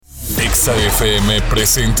Exa FM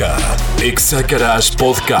presenta Exa Garage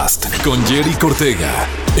Podcast con Jerry Cortega.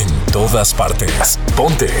 En todas partes.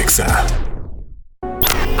 Ponte Exa.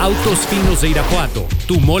 Autos Finos de Irapuato,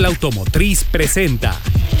 tu mall automotriz presenta.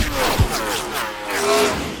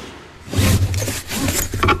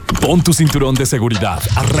 Pon tu cinturón de seguridad,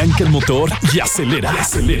 arranca el motor y acelera.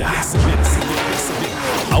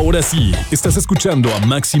 Ahora sí, estás escuchando a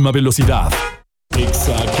máxima velocidad.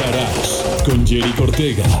 Exa Garage con Jerry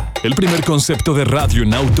Cortega, el primer concepto de radio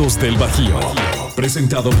en autos del Bajío.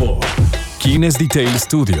 Presentado por Kines Detail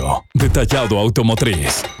Studio, detallado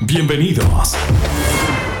automotriz. Bienvenidos.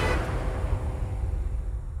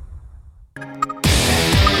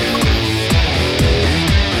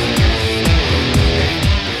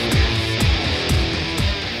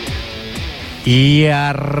 Y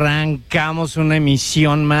arrancamos una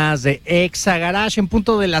emisión más de Exa Garage en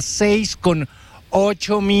punto de las 6:08.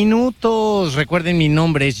 Recuerden, mi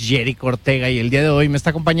nombre es Jerry Cortega y el día de hoy me está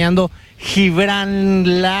acompañando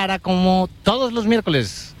Gibran Lara como todos los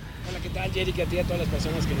miércoles. Hola, ¿qué tal, Jerry? Que a ti y a todas las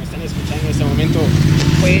personas que nos están escuchando en este momento.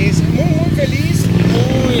 Pues muy feliz,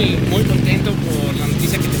 muy contento por la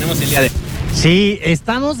noticia que tenemos el día de hoy. Sí,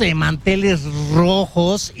 estamos de manteles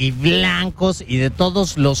rojos y blancos y de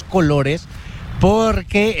todos los colores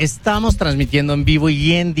porque estamos transmitiendo en vivo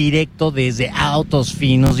y en directo desde Autos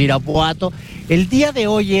Finos de Irapuato. El día de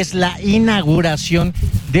hoy es la inauguración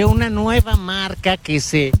de una nueva marca que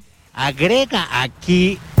se agrega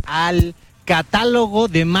aquí al catálogo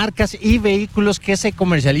de marcas y vehículos que se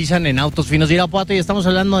comercializan en Autos Finos de Irapuato, y estamos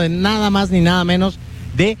hablando de nada más ni nada menos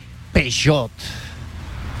de Peugeot.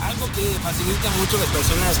 Algo que facilita mucho a las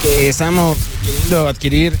personas que estamos queriendo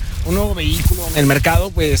adquirir un nuevo vehículo en el mercado,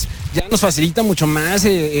 pues ya nos facilita mucho más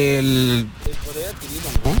el poder adquirirlo,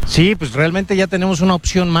 ¿no? Sí, pues realmente ya tenemos una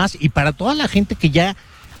opción más, y para toda la gente que ya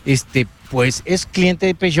pues es cliente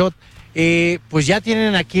de Peugeot, pues ya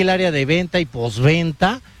tienen aquí el área de venta y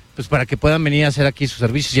postventa, pues para que puedan venir a hacer aquí sus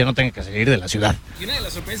servicios y ya no tengan que salir de la ciudad. Y una de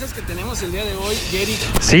las sorpresas que tenemos el día de hoy, Jerry.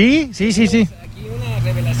 Sí. Aquí unas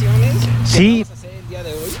revelaciones que sí. vamos a hacer el día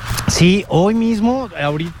de hoy. Sí, hoy mismo,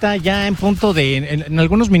 ahorita ya en punto de, en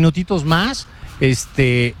algunos minutitos más,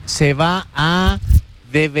 se va a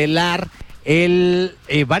develar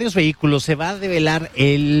varios vehículos. Se va a develar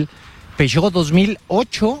el Peugeot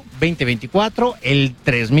 2008 2024, el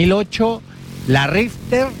 3008, la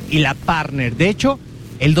Rifter y la Partner. De hecho,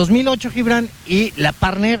 el 2008, Gibran, y la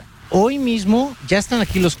Partner, hoy mismo ya están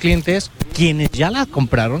aquí los clientes, quienes ya la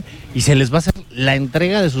compraron, y se les va a hacer la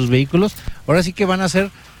entrega de sus vehículos. Ahora sí que van a ser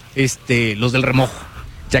los del remojo.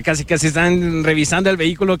 Ya casi están revisando el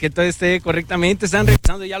vehículo, que todo esté correctamente, están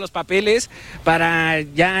revisando ya los papeles para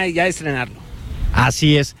ya estrenarlo.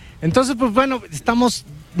 Así es. Entonces, pues bueno, estamos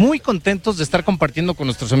muy contentos de estar compartiendo con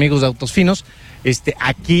nuestros amigos de Autos Finos,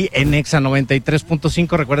 aquí en Exa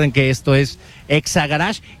 93.5. Recuerden que esto es Exa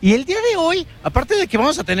Garage. Y el día de hoy, aparte de que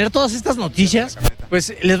vamos a tener todas estas noticias,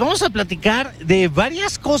 pues les vamos a platicar de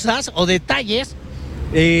varias cosas o detalles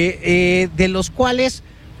de los cuales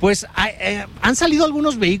pues han salido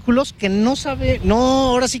algunos vehículos que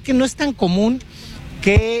ahora sí que no es tan común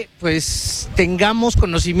que pues tengamos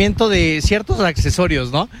conocimiento de ciertos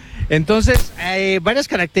accesorios, ¿no? Entonces, varias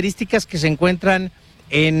características que se encuentran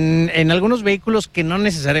en algunos vehículos que no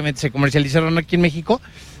necesariamente se comercializaron aquí en México,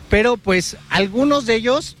 pero pues algunos de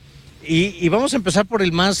ellos, y vamos a empezar por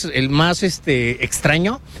el más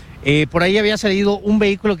extraño. Por ahí había salido un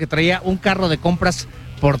vehículo que traía un carro de compras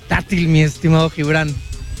portátil, mi estimado Gibran.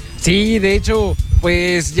 Sí, de hecho,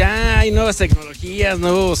 pues ya hay nuevas tecnologías,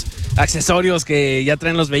 nuevos accesorios que ya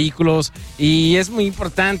traen los vehículos, y es muy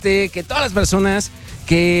importante que todas las personas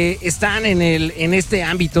que están en este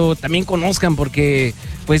ámbito también conozcan, porque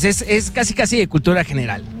pues es casi de cultura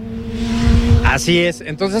general. Así es.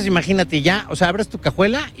 Entonces imagínate, ya, o sea, abres tu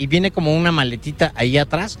cajuela y viene como una maletita ahí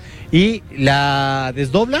atrás y la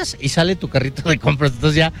desdoblas y sale tu carrito de compras.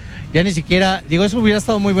 Entonces ya ni siquiera, digo, eso hubiera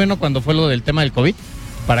estado muy bueno cuando fue lo del tema del COVID,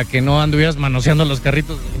 para que no anduvieras manoseando los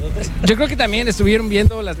carritos. Yo creo que también estuvieron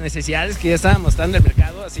viendo las necesidades que ya estaban mostrando el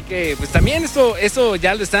mercado, así que pues también esto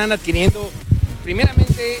ya lo están adquiriendo.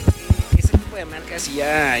 Primeramente, ese tipo de marcas, y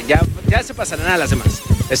ya se pasarán a las demás.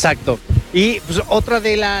 Exacto. Y pues otra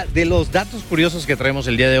de los datos curiosos que traemos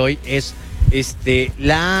el día de hoy es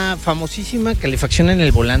la famosísima calefacción en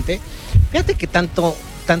el volante. Fíjate que tanto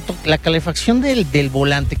la calefacción del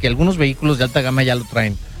volante, que algunos vehículos de alta gama ya lo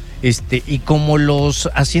traen, y como los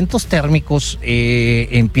asientos térmicos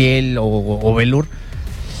en piel o velur,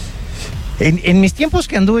 En mis tiempos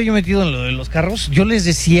que anduve yo metido en lo de los carros, yo les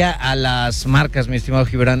decía a las marcas, mi estimado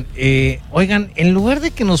Gibran, oigan, en lugar de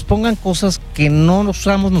que nos pongan cosas que no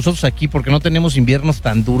usamos nosotros aquí, porque no tenemos inviernos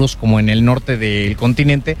tan duros como en el norte del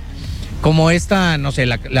continente, como esta, no sé,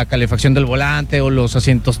 la calefacción del volante o los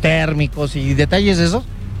asientos térmicos y detalles de esos,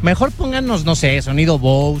 mejor pónganos, no sé, sonido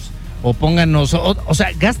Bose, o pónganos, o sea,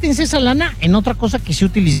 gástense esa lana en otra cosa que sí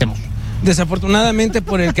utilicemos. Desafortunadamente,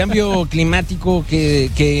 por el cambio climático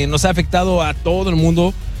que nos ha afectado a todo el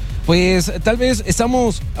mundo, pues tal vez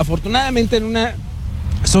estamos afortunadamente en una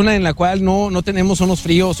zona en la cual no tenemos unos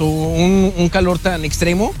fríos o un calor tan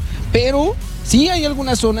extremo, pero sí hay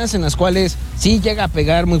algunas zonas en las cuales sí llega a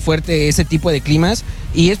pegar muy fuerte ese tipo de climas,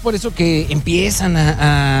 y es por eso que empiezan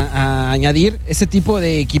a añadir ese tipo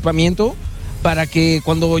de equipamiento para que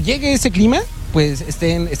cuando llegue ese clima, pues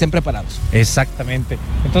estén preparados. Exactamente.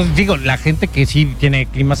 Entonces digo, la gente que sí tiene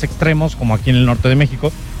climas extremos, como aquí en el norte de México,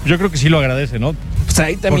 yo creo que sí lo agradece, ¿no? Pues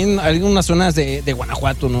hay también algunas zonas de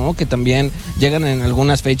Guanajuato, ¿no? Que también llegan en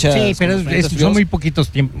algunas fechas. Sí, pero son muy poquitos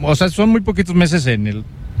tiempos, o sea, son muy poquitos meses en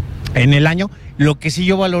el año. Lo que sí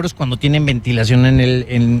yo valoro es cuando tienen ventilación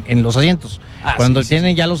en los asientos. Cuando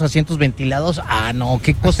tienen ya los asientos ventilados, no,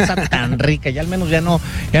 qué cosa tan rica. Ya al menos ya no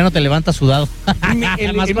te levantas sudado.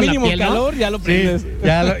 El mínimo piel, calor, ¿no? Ya lo prendes. Sí,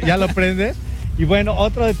 ya lo prendes. Y bueno,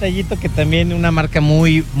 otro detallito que también una marca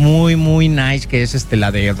muy, muy, muy nice, que es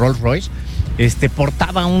la de Rolls Royce,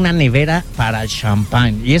 portaba una nevera para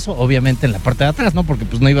champán. Y eso obviamente en la parte de atrás, ¿no? Porque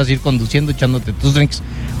pues no ibas a ir conduciendo, echándote tus drinks,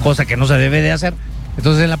 cosa que no se debe de hacer.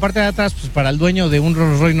 Entonces en la parte de atrás, pues para el dueño de un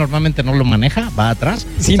Rolls Royce normalmente no lo maneja, va atrás.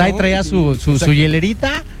 Sí, ahí traía su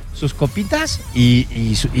hielerita, sus copitas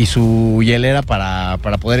y su hielera para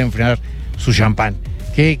poder enfriar su champán.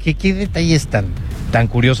 ¿Qué detalles tan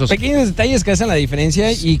curiosos? Pequeños detalles que hacen la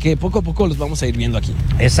diferencia y que poco a poco los vamos a ir viendo aquí.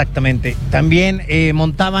 Exactamente. También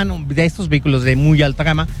montaban de estos vehículos de muy alta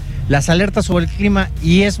gama las alertas sobre el clima,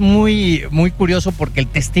 y es muy, muy curioso porque el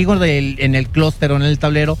testigo en el clúster o en el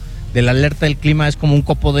tablero de la alerta del clima es como un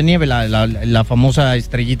copo de nieve, la famosa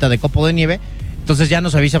estrellita de copo de nieve. Entonces ya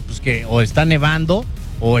nos avisa pues que o está nevando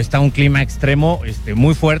o está un clima extremo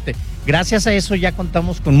muy fuerte. Gracias a eso ya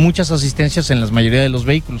contamos con muchas asistencias en la mayoría de los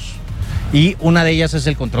vehículos, y una de ellas es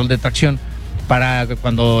el control de tracción, para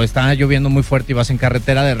cuando está lloviendo muy fuerte y vas en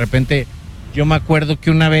carretera. De repente, yo me acuerdo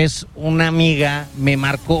que una vez una amiga me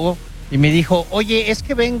marcó y me dijo, oye, es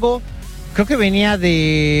que creo que venía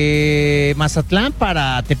de Mazatlán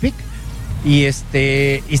para Tepic, y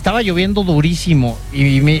estaba lloviendo durísimo,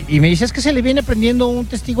 y me dice, es que se le viene prendiendo un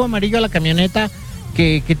testigo amarillo a la camioneta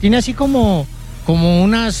que tiene así como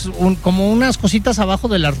unas cositas abajo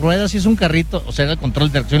de las ruedas, y es un carrito, o sea, el control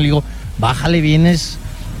de tracción. Le digo, bájale, vienes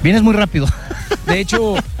muy rápido. De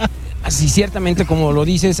hecho, así ciertamente como lo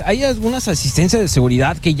dices, hay algunas asistencias de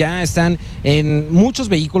seguridad que ya están en muchos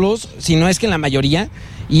vehículos, si no es que en la mayoría.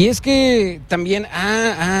 Y es que también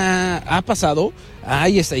ha pasado,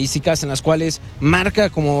 hay estadísticas en las cuales marca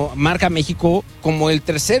México como el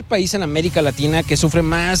tercer país en América Latina que sufre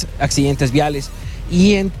más accidentes viales.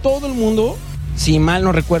 Y en todo el mundo, si mal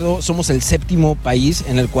no recuerdo, somos el 7º país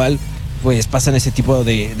en el cual pues pasan ese tipo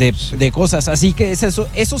de cosas. Así que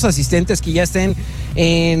esos asistentes que ya estén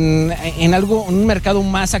en un mercado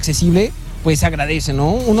más accesible, pues se agradece,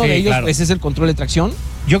 ¿no? Uno de ellos, claro, pues es el control de tracción.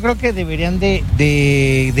 Yo creo que deberían de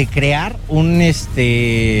crear una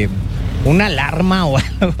alarma o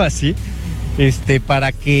algo así,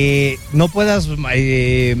 para que no puedas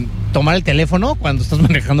tomar el teléfono cuando estás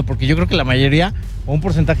manejando, porque yo creo que la mayoría, o un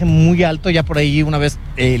porcentaje muy alto, ya por ahí una vez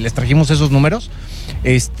les trajimos esos números,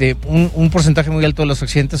 un porcentaje muy alto de los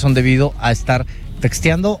accidentes son debido a estar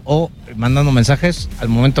texteando o mandando mensajes al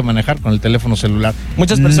momento de manejar con el teléfono celular.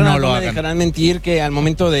 Muchas personas no me dejarán mentir que al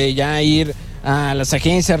momento de ya ir a las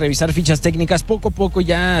agencias, revisar fichas técnicas, poco a poco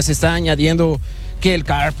ya se está añadiendo que el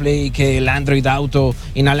CarPlay, que el Android Auto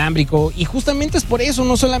inalámbrico, y justamente es por eso,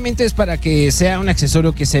 no solamente es para que sea un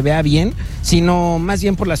accesorio que se vea bien, sino más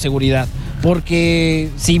bien por la seguridad, porque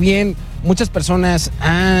si bien muchas personas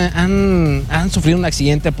han sufrido un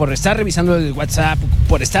accidente por estar revisando el WhatsApp,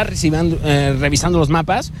 por estar revisando los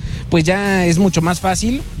mapas, pues ya es mucho más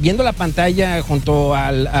fácil, viendo la pantalla junto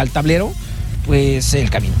al tablero, pues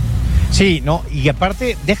el camino. Sí, no, y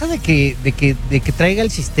aparte, deja de que traiga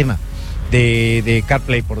el sistema de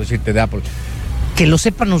CarPlay, por decirte, de Apple, que lo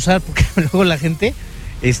sepan usar, porque luego la gente,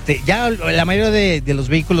 ya la mayoría de los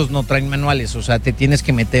vehículos no traen manuales, o sea, te tienes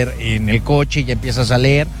que meter en el coche y ya empiezas a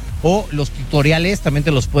leer, o los tutoriales también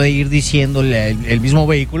te los puede ir diciendo el mismo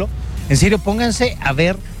vehículo. En serio, pónganse a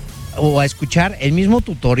ver o a escuchar el mismo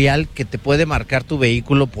tutorial que te puede marcar tu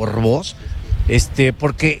vehículo por voz,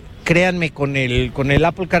 porque créanme, con el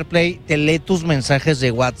Apple CarPlay te lee tus mensajes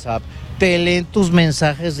de WhatsApp, te leen tus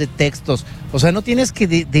mensajes de textos. O sea, no tienes que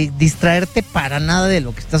distraerte para nada de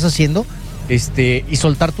lo que estás haciendo y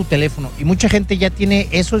soltar tu teléfono. Y mucha gente ya tiene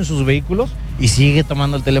eso en sus vehículos y sigue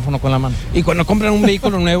tomando el teléfono con la mano. Y cuando compran un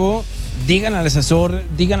vehículo nuevo, digan al asesor,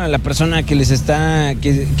 digan a la persona que les está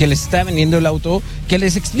vendiendo el auto, que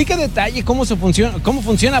les explique a detalle cómo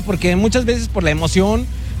funciona, porque muchas veces por la emoción,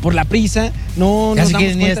 por la prisa, no nos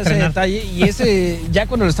damos cuenta de ese detalle. Y ese, ya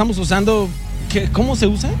cuando lo estamos usando, ¿cómo se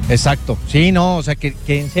usa? Exacto. Sí, no, o sea, que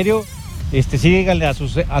en serio, sí díganle a su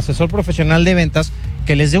asesor profesional de ventas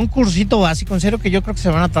que les dé un cursito básico, en serio, que yo creo que se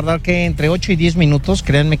van a tardar entre 8 y 10 minutos,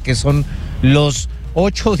 créanme que son los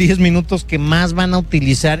 8 o 10 minutos que más van a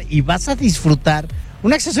utilizar y vas a disfrutar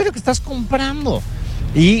un accesorio que estás comprando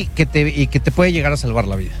y que te puede llegar a salvar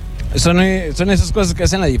la vida. Son esas cosas que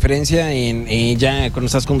hacen la diferencia ya cuando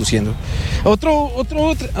estás conduciendo.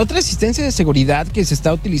 Otra asistencia de seguridad que se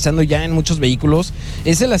está utilizando ya en muchos vehículos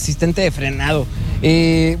es el asistente de frenado.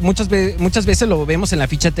 Muchas veces lo vemos en la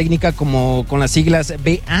ficha técnica como con las siglas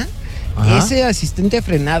BA. Ajá. Ese asistente de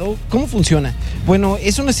frenado, ¿cómo funciona? Bueno,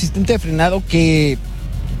 es un asistente de frenado que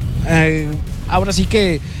ahora sí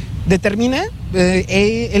que determina,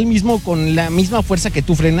 él mismo con la misma fuerza que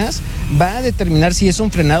tú frenas, va a determinar si es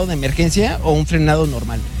un frenado de emergencia o un frenado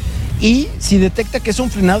normal. Y si detecta que es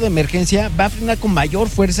un frenado de emergencia, va a frenar con mayor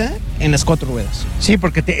fuerza en las 4 ruedas. Sí,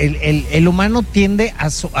 porque el humano tiende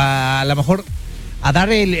a lo mejor a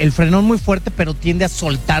dar el frenón muy fuerte, pero tiende a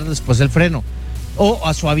soltar después el freno o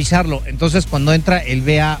a suavizarlo. Entonces, cuando entra el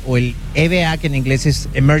BA o el EBA, que en inglés es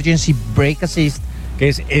Emergency Brake Assist, que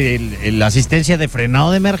es la asistencia de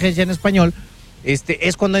frenado de emergencia en español, es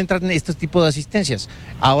cuando entran este tipo de asistencias.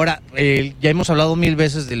 Ahora, ya hemos hablado 1000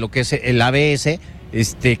 veces de lo que es el ABS,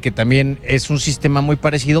 que también es un sistema muy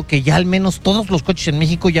parecido, que ya al menos todos los coches en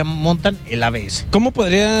México ya montan el ABS. ¿Cómo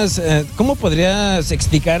podrías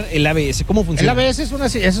explicar el ABS? ¿Cómo funciona? El ABS es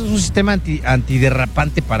un sistema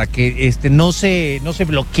antiderrapante para que no se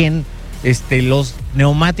bloqueen los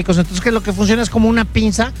neumáticos. Entonces, que lo que funciona es como una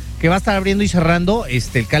pinza que va a estar abriendo y cerrando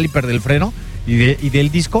el caliper del freno y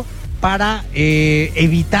del disco para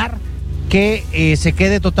evitar que se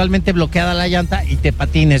quede totalmente bloqueada la llanta y te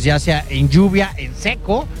patines, ya sea en lluvia, en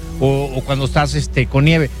seco o cuando estás con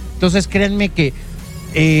nieve. Entonces, créanme que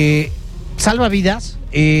salva vidas,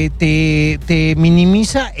 te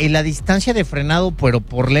minimiza la distancia de frenado, pero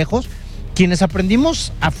por lejos. Quienes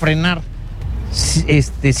aprendimos a frenar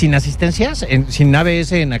sin asistencias, sin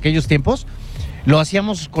ABS en aquellos tiempos, lo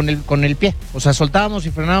hacíamos con el pie. O sea, soltábamos y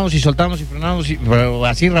frenábamos y soltábamos y frenábamos, pero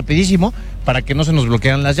así rapidísimo para que no se nos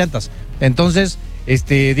bloquearan las llantas. Entonces,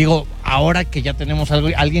 ahora que ya tenemos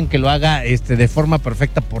alguien que lo haga de forma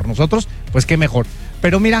perfecta por nosotros, pues qué mejor.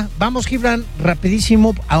 Pero mira, vamos, Gibran,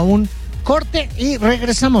 rapidísimo a un corte y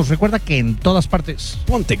regresamos. Recuerda que en todas partes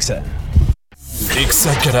TrendExa.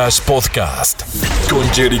 Exa Garage Podcast con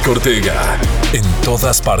Jerry Ortega. En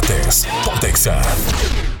todas partes TrendExa.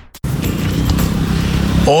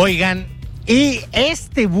 Oigan, y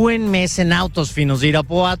este buen mes en Autos Finos de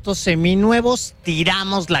Irapuato, seminuevos,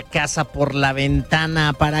 tiramos la casa por la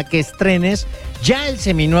ventana para que estrenes ya el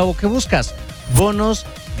seminuevo que buscas. Bonos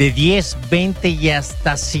de 10, 20 y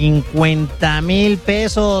hasta 50,000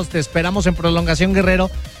 pesos. Te esperamos en Prolongación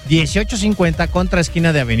Guerrero 1850 contra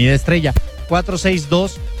esquina de Avenida Estrella,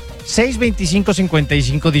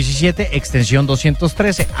 462-625-5517, extensión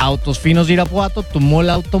 213. Autos Finos de Irapuato, tu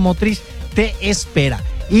mola automotriz te espera.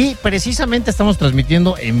 Y precisamente estamos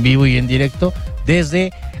transmitiendo en vivo y en directo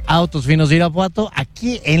desde Autos Finos de Irapuato,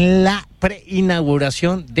 aquí en la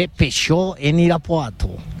preinauguración de Peugeot en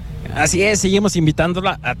Irapuato. Así es, seguimos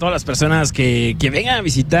invitándola a todas las personas que vengan a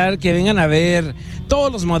visitar, que vengan a ver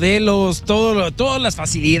todos los modelos, todas las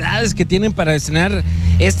facilidades que tienen para estrenar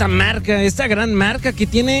esta marca, esta gran marca que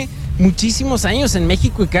tiene muchísimos años en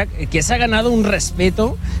México y que se ha ganado un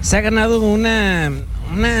respeto, se ha ganado una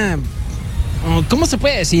 ¿cómo se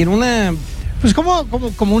puede decir? Pues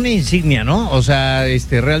como una insignia, ¿no? O sea,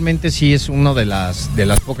 realmente sí es una de las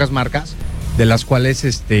pocas marcas de las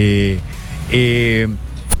cuales,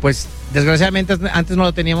 pues desgraciadamente antes no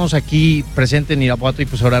lo teníamos aquí presente en Irapuato y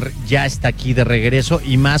pues ahora ya está aquí de regreso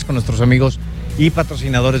y más con nuestros amigos y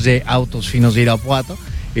patrocinadores de Autos Finos de Irapuato.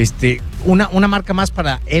 Una marca más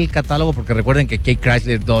para el catálogo, porque recuerden que aquí hay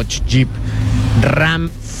Chrysler, Dodge, Jeep, Ram,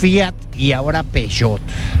 Fiat y ahora Peugeot.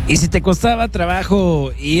 Y si te costaba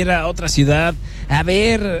trabajo ir a otra ciudad a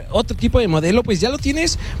ver otro tipo de modelo, pues ya lo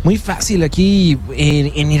tienes muy fácil aquí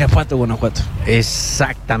en Irapuato, Guanajuato.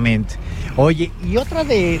 Exactamente. Oye, y otra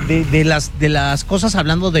de las cosas,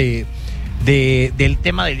 hablando del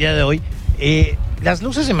tema del día de hoy, las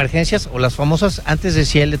luces de emergencias o las famosas, antes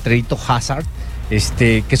decía el letrerito hazard,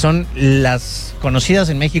 que son las conocidas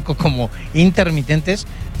en México como intermitentes,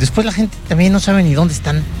 después la gente también no sabe ni dónde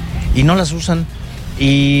están y no las usan.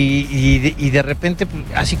 Y de repente,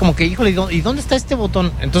 así como que, híjole, ¿y dónde está este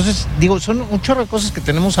botón? Entonces, digo, son un chorro de cosas que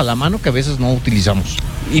tenemos a la mano que a veces no utilizamos.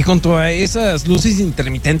 Y junto a esas luces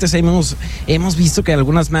intermitentes, hemos visto que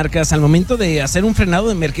algunas marcas, al momento de hacer un frenado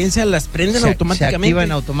de emergencia, las prenden automáticamente. Se activa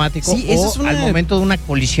en automático, sí, o al momento de una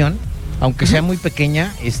colisión, aunque sea muy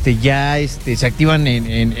pequeña, ya se activan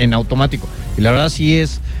en automático. Y la verdad sí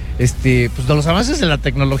es... pues de los avances de la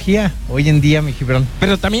tecnología hoy en día, mi Gibran.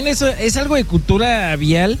 Pero también eso es algo de cultura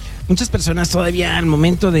vial. Muchas personas todavía al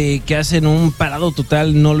momento de que hacen un parado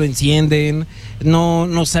total no lo encienden,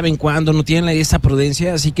 no saben cuándo, no tienen esa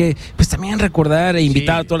prudencia, así que pues también recordar e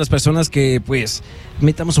invitar a todas las personas que pues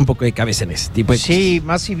metamos un poco de cabeza en ese tipo de cosas. Sí,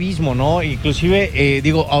 más civismo, ¿no? Inclusive,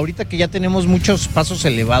 ahorita que ya tenemos muchos pasos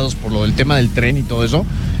elevados por lo del tema del tren y todo eso,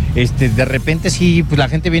 de repente sí, pues la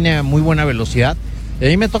gente viene a muy buena velocidad. Y a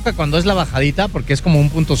mí me toca cuando es la bajadita, porque es como un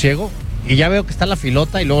punto ciego, y ya veo que está la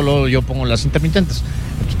filota y luego yo pongo las intermitentes.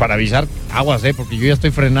 Pues para avisar, aguas, porque yo ya estoy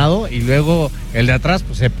frenado y luego el de atrás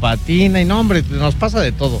pues se patina y no, hombre, nos pasa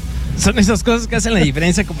de todo. Son esas cosas que hacen la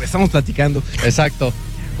diferencia como estamos platicando. Exacto.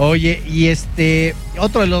 Oye, y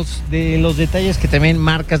otro de los detalles que también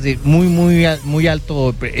marcas de muy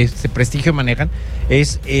alto prestigio manejan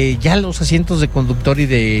es ya los asientos de conductor y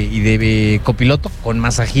de copiloto con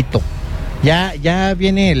masajito. Ya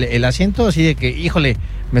viene el asiento así de que, híjole,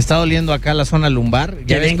 me está doliendo acá la zona lumbar.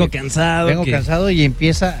 Ya vengo cansado. Vengo cansado y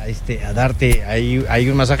empieza a darte ahí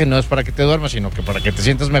un masaje. No es para que te duermas, sino que para que te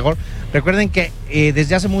sientas mejor. Recuerden que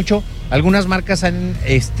desde hace mucho algunas marcas han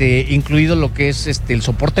incluido lo que es el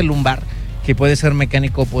soporte lumbar, que puede ser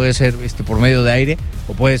mecánico, puede ser por medio de aire,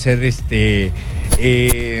 o puede ser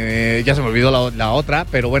ya se me olvidó la otra,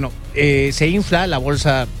 pero bueno, se infla la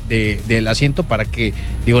bolsa del asiento para que,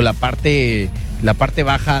 la parte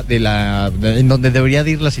baja en donde debería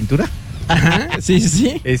de ir la cintura. Ajá,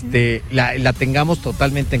 sí. La tengamos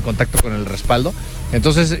totalmente en contacto con el respaldo.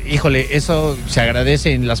 Entonces, híjole, eso se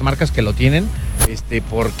agradece en las marcas que lo tienen,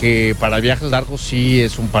 porque para viajes largos sí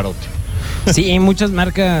es un parote. Sí, muchas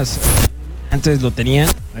marcas antes lo tenían.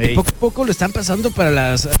 Poco a poco lo están pasando para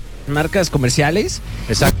las marcas comerciales.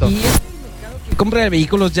 Exacto. Y el mercado que compra de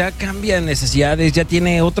vehículos ya cambia necesidades, ya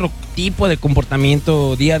tiene otro tipo de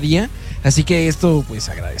comportamiento día a día. Así que esto pues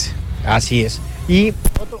agradece. Así es. Y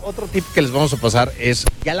otro tip que les vamos a pasar es,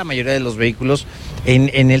 ya la mayoría de los vehículos,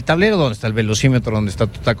 en el tablero donde está el velocímetro, donde está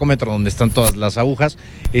tu tacómetro, donde están todas las agujas,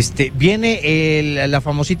 viene la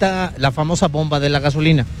famosa bomba de la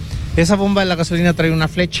gasolina. Esa bomba de la gasolina trae una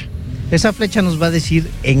flecha. Esa flecha nos va a decir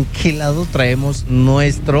en qué lado traemos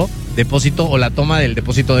nuestro depósito o la toma del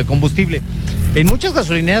depósito de combustible. En muchas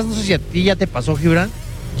gasolineras, no sé si a ti ya te pasó, Gibran,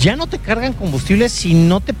 ya no te cargan combustible si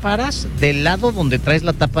no te paras del lado donde traes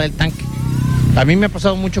la tapa del tanque. A mí me ha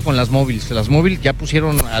pasado mucho con las móviles. Las móviles ya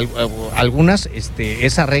pusieron algunas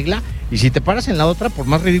esa regla, y si te paras en la otra, por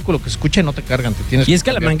más ridículo que escuche, no te cargan. Y es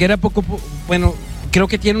que la manguera bueno, creo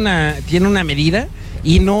que tiene una medida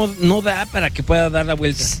y no da para que pueda dar la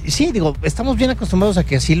vuelta. Sí, estamos bien acostumbrados a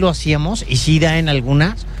que así lo hacíamos, y sí da en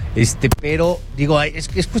algunas, pero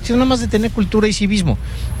es cuestión nada más de tener cultura y civismo.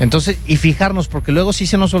 Entonces, y fijarnos, porque luego sí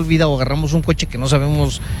se nos olvida, o agarramos un coche que no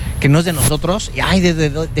sabemos, que no es de nosotros, y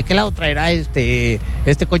 ¿de qué lado traerá este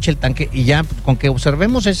coche el tanque? Y ya con que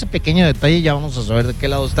observemos ese pequeño detalle ya vamos a saber de qué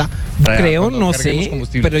lado está. No sé,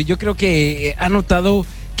 pero yo creo que ha notado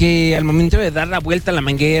que al momento de dar la vuelta a la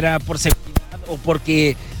manguera, por seguridad o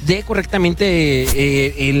porque dé correctamente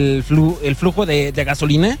el flujo de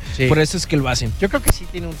gasolina, sí, por eso es que lo hacen. Yo creo que sí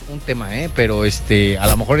tiene un tema, pero a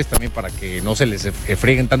lo mejor es también para que no se les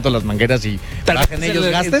frieguen tanto las mangueras y bajen ellos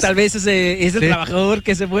gastos. Tal vez es el trabajador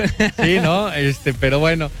que se puede. Sí, ¿no? Pero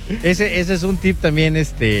bueno, ese es un tip también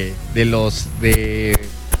que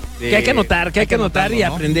hay que anotar, y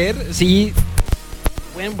 ¿no? Aprender, sí.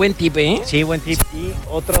 Buen tip, ¿eh? Sí, buen tip. Y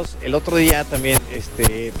el otro día también,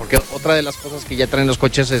 porque otra de las cosas que ya traen los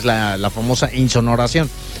coches es la famosa insonoración,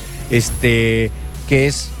 que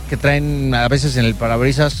traen a veces en el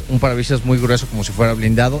parabrisas, un parabrisas muy grueso como si fuera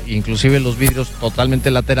blindado, e inclusive los vidrios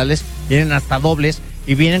totalmente laterales vienen hasta dobles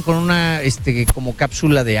y vienen con una como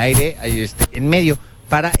cápsula de aire en medio,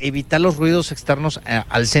 para evitar los ruidos externos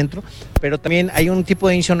al centro. Pero también hay un tipo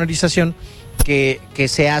de insonorización que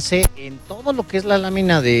se hace en todo lo que es la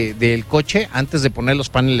lámina del coche, antes de poner los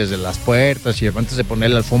paneles de las puertas y antes de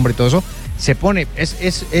poner la alfombra y todo eso, se pone.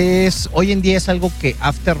 Hoy en día es algo que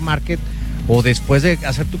aftermarket, o después de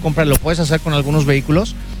hacer tu compra, lo puedes hacer con algunos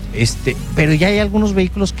vehículos, pero ya hay algunos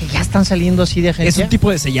vehículos que ya están saliendo así de agencia. ¿Es un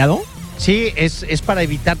tipo de sellado? Sí, es para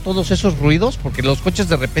evitar todos esos ruidos, porque los coches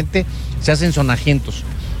de repente se hacen sonajientos.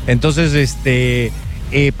 Entonces,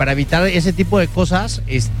 para evitar ese tipo de cosas,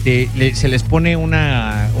 se les pone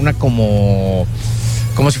una como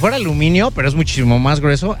si fuera aluminio, pero es muchísimo más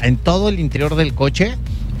grueso en todo el interior del coche.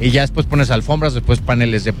 Y ya después pones alfombras, después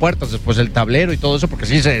paneles de puertas, después el tablero y todo eso, porque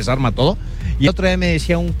sí se desarma todo. Y otro día me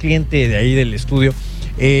decía un cliente de ahí del estudio,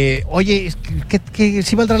 oye, que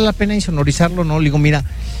sí valdrá la pena insonorizarlo, ¿no? Le digo, mira,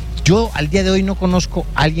 yo al día de hoy no conozco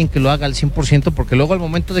a alguien que lo haga al 100%, porque luego al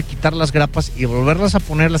momento de quitar las grapas y volverlas a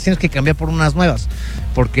poner, las tienes que cambiar por unas nuevas,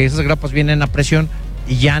 porque esas grapas vienen a presión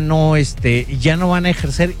y ya no van a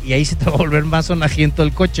ejercer, y ahí se te va a volver más sonajiento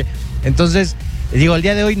el coche. Entonces, digo, al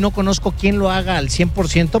día de hoy no conozco quién lo haga al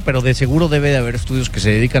 100%, pero de seguro debe de haber estudios que se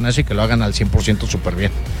dedican a eso y que lo hagan al 100% súper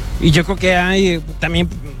bien. Y yo creo que hay también,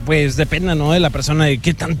 pues depende, ¿no? De la persona, de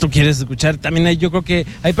qué tanto quieres escuchar. También yo creo que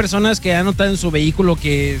hay personas que han notado en su vehículo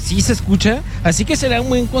que sí se escucha, así que será un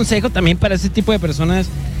buen consejo también para ese tipo de personas,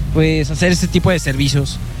 pues hacer ese tipo de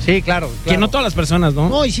servicios. Sí, claro. Que no todas las personas, ¿no?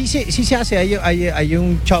 No, y sí se hace. Hay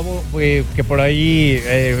un chavo que por ahí,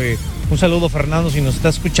 un saludo Fernando si nos está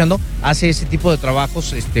escuchando, hace ese tipo de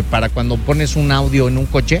trabajos para cuando pones un audio en un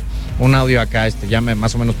coche, un audio acá ya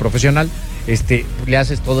más o menos profesional, le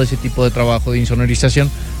haces todo ese tipo de trabajo de insonorización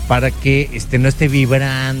para que no esté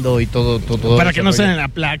vibrando y todo para que no suene la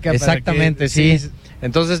placa. Exactamente, sí.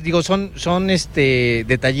 Entonces, digo, son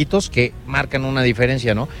detallitos que marcan una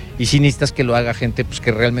diferencia, ¿no? Y sí necesitas que lo haga gente pues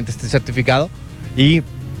que realmente esté certificado y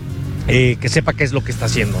que sepa qué es lo que está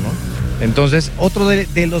haciendo, ¿no? Entonces, otro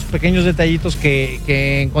de los pequeños detallitos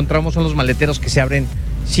que encontramos son los maleteros que se abren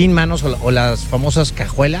sin manos, o las famosas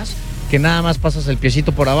cajuelas, que nada más pasas el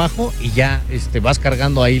piecito por abajo y ya vas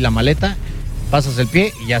cargando ahí la maleta, pasas el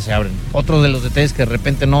pie y ya se abren. Otro de los detalles que de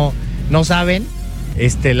repente no saben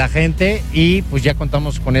la gente, y pues ya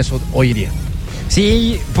contamos con eso hoy día.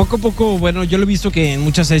 Sí, poco a poco, bueno, yo lo he visto que en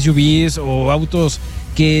muchas SUVs o autos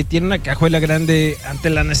que tienen una cajuela grande, ante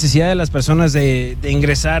la necesidad de las personas de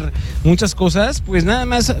ingresar muchas cosas, pues nada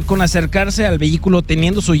más con acercarse al vehículo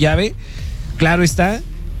teniendo su llave, claro está,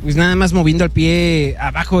 pues nada más moviendo el pie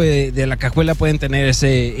abajo de la cajuela pueden tener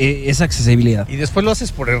esa accesibilidad. Y después lo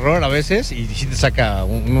haces por error a veces y sí te saca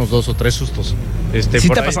unos 2 o 3 sustos. ¿Sí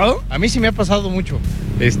te ha pasado? A mí sí me ha pasado mucho.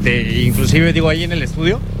 Inclusive digo, ahí en el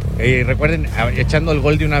estudio, recuerden, echando el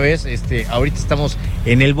gol de una vez, ahorita estamos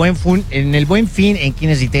en el Buen Fin en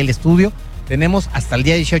Kines Detail Studio. Tenemos hasta el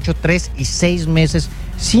día 18, 3 y 6 meses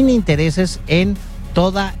sin intereses en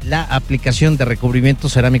toda la aplicación de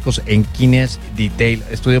recubrimientos cerámicos en Kines Detail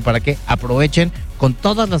Studio, para que aprovechen con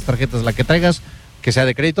todas las tarjetas, la que traigas, que sea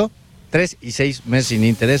de crédito, 3 y 6 meses sin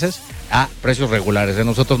intereses a precios regulares.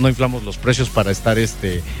 Nosotros no inflamos los precios para estar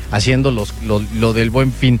haciendo lo del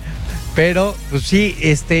Buen Fin. Pero, pues sí,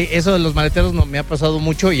 eso de los maleteros no me ha pasado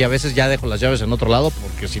mucho, y a veces ya dejo las llaves en otro lado,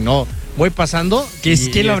 porque si no voy pasando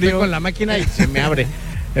 ¿Quién lo abrió? Estoy con la máquina y se me abre.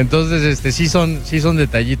 Entonces, sí son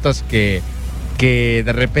detallitos que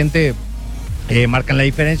de repente marcan la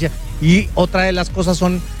diferencia. Y otra de las cosas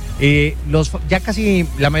son ya casi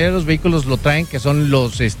la mayoría de los vehículos lo traen, que son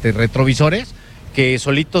los retrovisores, que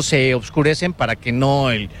solitos se oscurecen para que no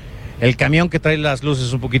el camión que trae las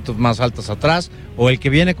luces un poquito más altas atrás, o el que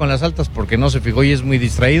viene con las altas porque no se fijó y es muy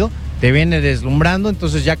distraído, te viene deslumbrando.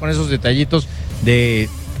 Entonces ya con esos detallitos de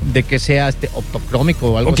que sea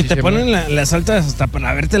optocrómico o algo así. O que te ponen las altas hasta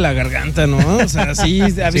para verte la garganta, ¿no? O sea, sí,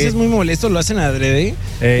 a veces es muy molesto, lo hacen adrede,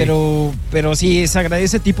 pero sí, se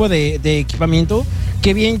agradece ese tipo de equipamiento,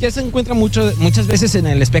 que bien, ya se encuentra muchas veces en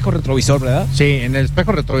el espejo retrovisor, ¿verdad? Sí, en el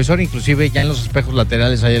espejo retrovisor, inclusive ya en los espejos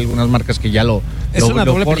laterales hay algunas marcas que ya lo ¿Es una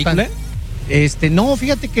doble portan. película? No,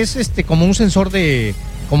 fíjate que es como un sensor de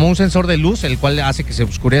luz, el cual hace que se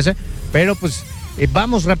oscurece, pero pues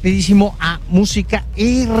vamos rapidísimo a música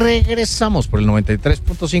y regresamos por el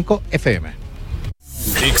 93.5 FM.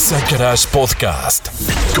 Exa Garage Podcast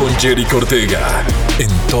con Jerry Ortega. En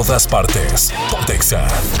todas partes. Pontexa.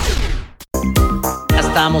 Ya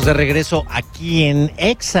estamos de regreso aquí en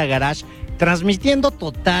Exa Garage, transmitiendo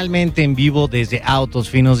totalmente en vivo desde Autos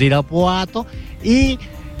Finos de Irapuato, y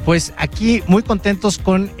pues aquí muy contentos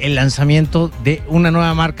con el lanzamiento de una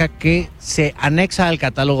nueva marca que se anexa al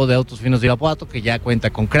catálogo de Autos Finos de Irapuato, que ya cuenta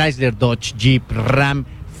con Chrysler, Dodge, Jeep, Ram,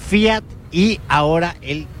 Fiat y ahora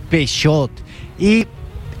el Peugeot. Y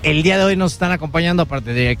el día de hoy nos están acompañando,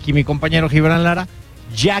 aparte de aquí mi compañero Gibran Lara,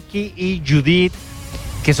 Jackie y Judith,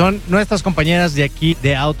 que son nuestras compañeras de aquí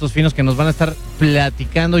de Autos Finos, que nos van a estar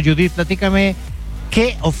platicando. Judith, platícame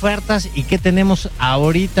qué ofertas y qué tenemos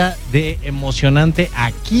ahorita de emocionante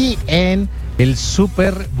aquí en el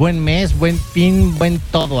súper buen mes, buen fin, buen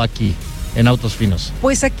todo aquí en Autos Finos?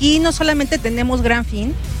 Pues aquí no solamente tenemos gran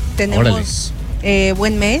fin, tenemos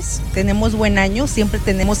buen mes, tenemos buen año, siempre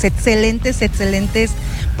tenemos excelentes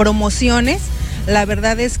promociones. La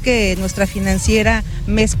verdad es que nuestra financiera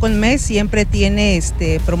mes con mes siempre tiene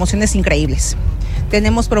promociones increíbles.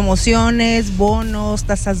 Tenemos promociones, bonos,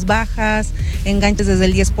 tasas bajas, enganches desde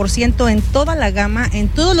el 10% en toda la gama, en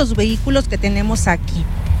todos los vehículos que tenemos aquí.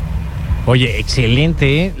 Oye,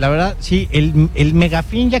 excelente, ¿eh? La verdad, sí, el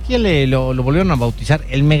Megafin, ya que lo volvieron a bautizar,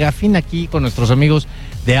 el Megafin aquí con nuestros amigos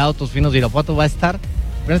de Autos Finos de Irapuato va a estar,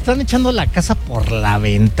 pero están echando la casa por la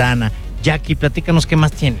ventana. Jackie, platícanos qué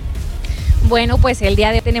más tienen. Bueno, pues el día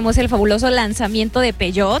de hoy tenemos el fabuloso lanzamiento de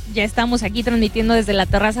Peugeot. Ya estamos aquí transmitiendo desde la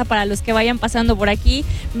terraza para los que vayan pasando por aquí.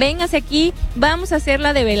 Véngase aquí, vamos a hacer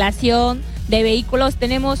la develación de vehículos.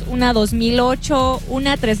 Tenemos una 2008,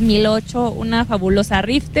 una 3008, una fabulosa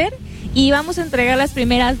Rifter y vamos a entregar las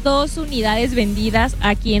primeras 2 unidades vendidas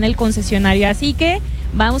aquí en el concesionario. Así que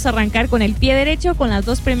vamos a arrancar con el pie derecho con las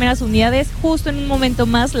 2 primeras unidades. Justo en un momento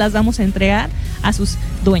más las vamos a entregar a sus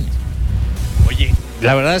dueños. Oye,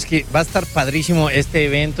 la verdad es que va a estar padrísimo este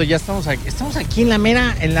evento. Ya estamos aquí en la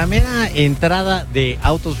mera entrada de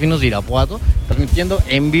Autos Finos de Irapuato, transmitiendo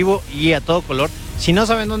en vivo y a todo color. Si no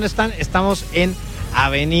saben dónde están, estamos en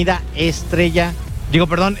Avenida Estrella,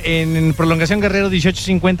 en Prolongación Guerrero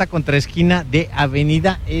 1850 contra esquina de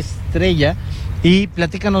Avenida Estrella. Y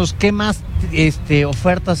platícanos, ¿qué más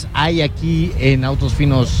ofertas hay aquí en Autos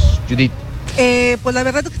Finos, Judith? Pues la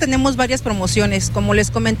verdad es que tenemos varias promociones. Como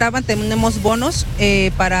les comentaba, tenemos bonos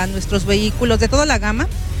para nuestros vehículos de toda la gama.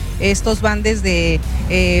 Estos van desde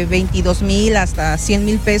 22,000 hasta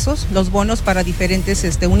 100,000 pesos, los bonos para diferentes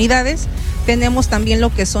unidades. Tenemos también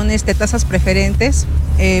lo que son tasas preferentes,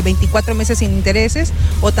 24 meses sin intereses,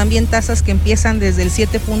 o también tasas que empiezan desde el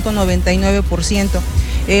 7.99%.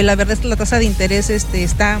 La verdad es que la tasa de interés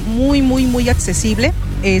está muy accesible,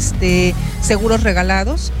 seguros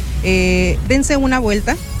regalados. Dense una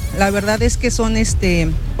vuelta. La verdad es que son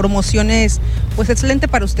promociones pues excelente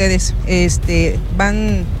para ustedes.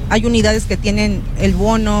 Hay unidades que tienen el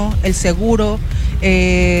bono, el seguro.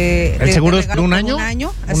 ¿El seguro es por un año? ¿Un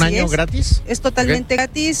año es. gratis? Es totalmente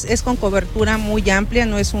gratis, es con cobertura muy amplia,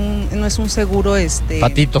 no es un seguro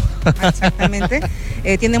patito. Exactamente.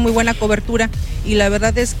 Tiene muy buena cobertura y la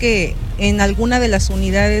verdad es que en alguna de las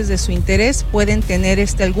unidades de su interés pueden tener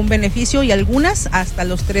algún beneficio y algunas hasta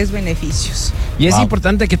los 3 beneficios. Y es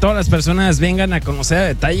importante que todas las personas vengan a conocer a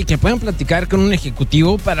detalle, que puedan platicar con un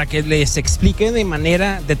ejecutivo para que les explique de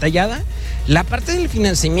manera detallada la parte del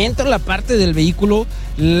financiamiento, la parte del vehículo,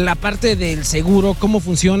 la parte del seguro, cómo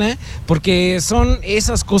funciona, porque son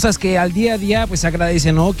esas cosas que al día a día pues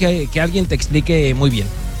agradecen, ¿no? Que alguien te explique muy bien.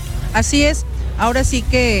 Así es. Ahora sí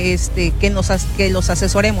que los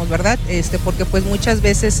asesoremos, ¿verdad? Porque pues muchas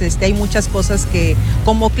veces hay muchas cosas que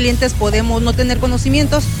como clientes podemos no tener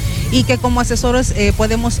conocimientos y que como asesores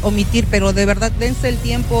podemos omitir, pero de verdad dense el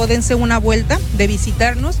tiempo, dense una vuelta de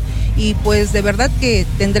visitarnos y pues de verdad que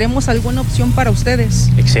tendremos alguna opción para ustedes.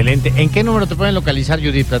 Excelente. ¿En qué número te pueden localizar,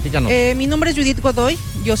 Judith? Platícanos. Mi nombre es Judith Godoy,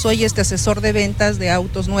 yo soy asesor de ventas de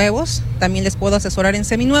autos nuevos, también les puedo asesorar en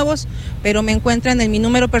seminuevos, pero me encuentran en mi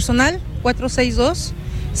número personal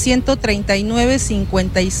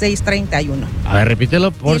 462-139-5631. A ver,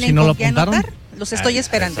 repítelo por si no lo apuntaron. Anotar? Los estoy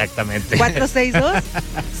esperando. Exactamente.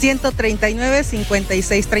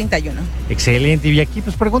 462-139-5631. Excelente. Y aquí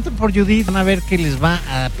pues pregunten por Judith, van a ver que les va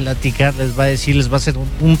a platicar, les va a decir, les va a hacer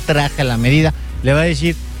un traje a la medida, le va a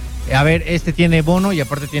decir, a ver, tiene bono y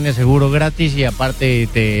aparte tiene seguro gratis y aparte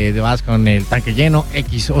te vas con el tanque lleno,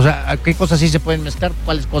 X. O sea, ¿qué cosas sí se pueden mezclar?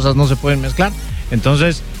 ¿Cuáles cosas no se pueden mezclar?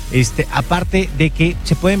 Entonces, aparte de que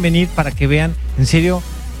se pueden venir para que vean, en serio,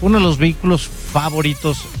 uno de los vehículos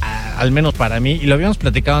favoritos, al menos para mí, y lo habíamos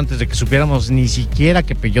platicado antes de que supiéramos ni siquiera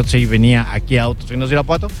que Peugeot se venía aquí a Autos Finos de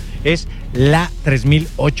Irapuato, es la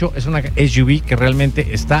 3008, es una SUV que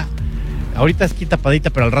realmente está, ahorita aquí tapadita,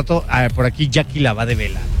 pero al rato por aquí Jackie la va de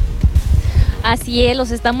vela. Así es,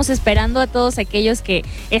 los estamos esperando a todos aquellos que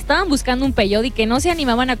estaban buscando un Peugeot y que no se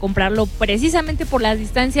animaban a comprarlo precisamente por las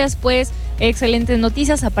distancias. Pues excelentes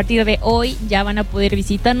noticias, a partir de hoy ya van a poder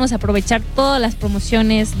visitarnos, aprovechar todas las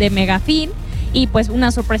promociones de Megafin. Y pues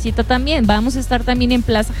una sorpresita también, vamos a estar también en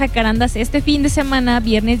Plaza Jacarandas este fin de semana,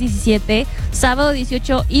 viernes 17, sábado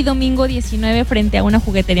 18 y domingo 19, frente a una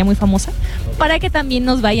juguetería muy famosa, para que también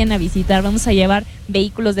nos vayan a visitar. Vamos a llevar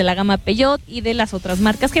vehículos de la gama Peugeot y de las otras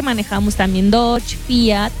marcas que manejamos también, Dodge,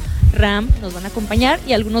 Fiat, Ram, nos van a acompañar,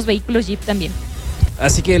 y algunos vehículos Jeep también.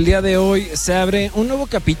 Así que el día de hoy se abre un nuevo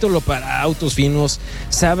capítulo para Autos Finos,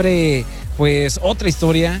 se abre pues otra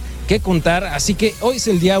historia que contar. Así que hoy es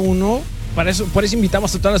el día 1. Por eso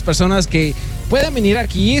invitamos a todas las personas que puedan venir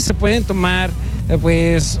aquí, se pueden tomar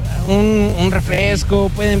pues un refresco,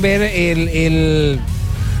 pueden ver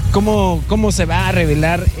cómo se va a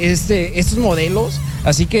revelar estos modelos.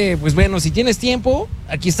 Así que, pues bueno, si tienes tiempo,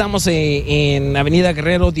 aquí estamos en Avenida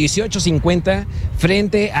Guerrero 1850,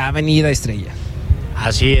 frente a Avenida Estrella.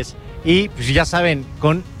 Así es. Y pues ya saben,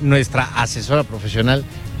 con nuestra asesora profesional,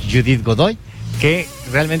 Judith Godoy, que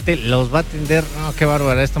realmente los va a atender. No, qué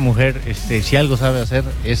bárbara esta mujer. Si algo sabe hacer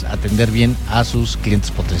es atender bien a sus clientes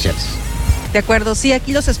potenciales. De acuerdo, sí,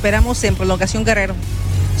 aquí los esperamos en Prolongación Guerrero.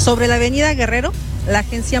 Sobre la Avenida Guerrero, la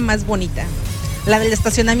agencia más bonita. La del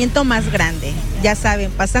estacionamiento más grande. Ya saben,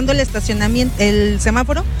 pasando el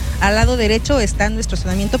semáforo, al lado derecho está nuestro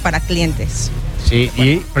estacionamiento para clientes. Sí,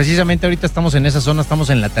 bueno. Y precisamente ahorita estamos en esa zona, estamos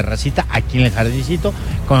en la terracita, aquí en el jardincito,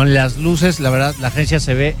 con las luces. La verdad, la agencia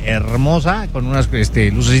se ve hermosa, con unas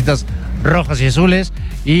lucecitas rojas y azules.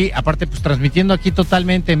 Y aparte, pues transmitiendo aquí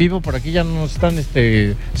totalmente en vivo. Por aquí ya nos están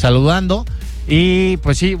saludando. Y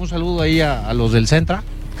pues sí, un saludo ahí a los del Centra.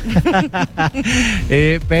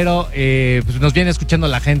 Pero pues nos viene escuchando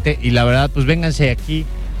la gente y la verdad, pues vénganse aquí.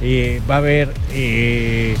 Va a haber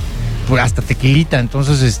pues hasta tequilita,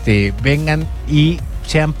 entonces vengan y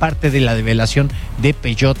sean parte de la develación de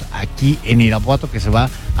Peyot aquí en Irapuato, que se va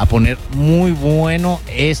a poner muy bueno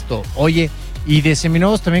esto. Oye, y de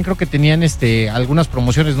seminuevos también creo que tenían algunas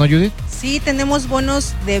promociones, ¿no, Judith? Sí, tenemos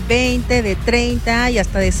bonos de 20, de 30 y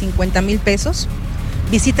hasta de 50,000 pesos.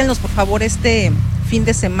 Visítenlos por favor fin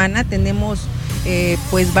de semana. Tenemos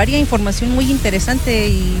pues varia información muy interesante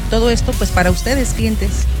y todo esto pues para ustedes, clientes.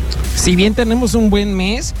 Si bien tenemos un buen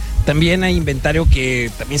mes, también hay inventario que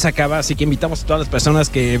también se acaba, así que invitamos a todas las personas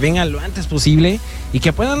que vengan lo antes posible y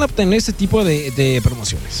que puedan obtener este tipo de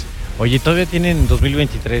promociones. Oye, ¿todavía tienen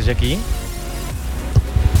 2023 ya aquí?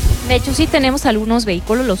 De hecho, sí tenemos algunos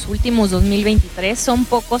vehículos, los últimos 2023, son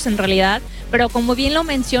pocos en realidad, pero como bien lo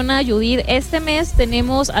menciona Judith, este mes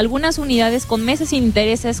tenemos algunas unidades con meses sin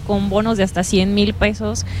intereses, con bonos de hasta 100,000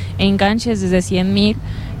 pesos, enganches desde 100,000,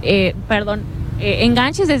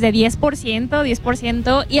 enganches desde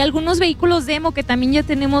 10% y algunos vehículos demo que también ya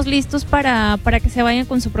tenemos listos para que se vayan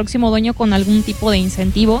con su próximo dueño con algún tipo de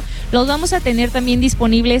incentivo. Los vamos a tener también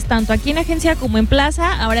disponibles tanto aquí en agencia como en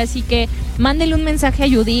plaza. Ahora sí que mándenle un mensaje a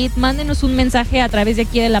Judith, mándenos un mensaje a través de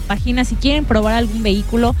aquí de la página si quieren probar algún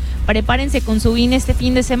vehículo. Prepárense con su INE este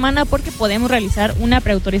fin de semana porque podemos realizar una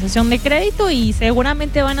preautorización de crédito y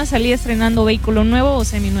seguramente van a salir estrenando vehículo nuevo o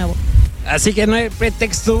seminuevo. Así que no hay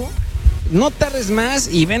pretexto. No tardes más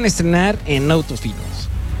y ven a estrenar en Autos Finos.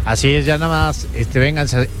 Así es, ya nada más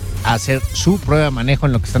vénganse a hacer su prueba de manejo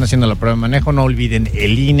en lo que están haciendo la prueba de manejo. No olviden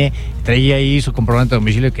el INE, traía ahí su comprobante de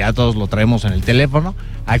domicilio que ya todos lo traemos en el teléfono.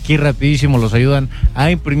 Aquí rapidísimo los ayudan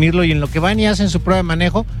a imprimirlo y en lo que van y hacen su prueba de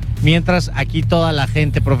manejo, mientras aquí toda la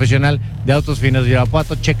gente profesional de Autos Finos de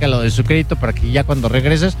Irapuato checa lo de su crédito para que ya cuando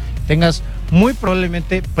regreses tengas muy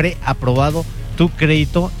probablemente preaprobado tu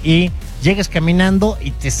crédito y llegues caminando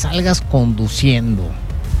y te salgas conduciendo,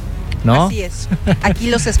 ¿no? Así es,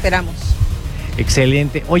 aquí los esperamos.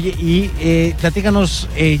 Excelente. Oye, y platícanos,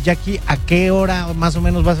 Jackie, ¿a qué hora más o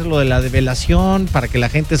menos va a ser lo de la develación? Para que la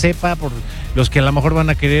gente sepa, por los que a lo mejor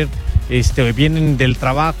van a querer, vienen del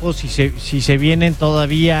trabajo, si se vienen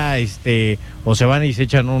todavía, o se van y se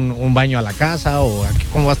echan un baño a la casa, o aquí,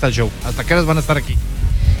 ¿cómo va a estar el show? ¿Hasta qué horas van a estar aquí?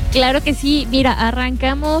 Claro que sí, mira,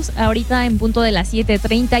 arrancamos ahorita en punto de las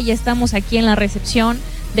 7:30, ya estamos aquí en la recepción,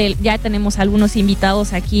 ya tenemos algunos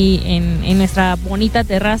invitados aquí en nuestra bonita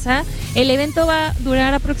terraza. El evento va a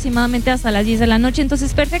durar aproximadamente hasta las 10 de la noche,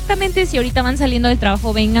 entonces perfectamente si ahorita van saliendo del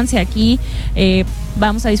trabajo, vénganse aquí,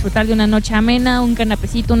 vamos a disfrutar de una noche amena, un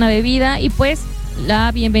canapecito, una bebida y pues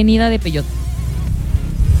la bienvenida de Peyot.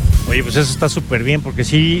 Oye, pues eso está súper bien, porque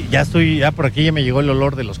sí, ya por aquí ya me llegó el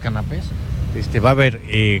olor de los canapés. Va a haber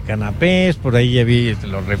canapés, por ahí ya vi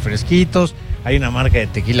los refresquitos, hay una marca de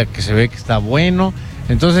tequila que se ve que está bueno.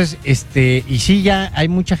 Entonces, y sí, ya hay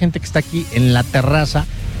mucha gente que está aquí en la terraza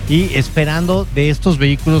y esperando de estos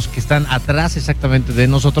vehículos que están atrás exactamente de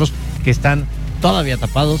nosotros, que están todavía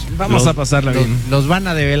tapados. Vamos a pasarla bien. Los van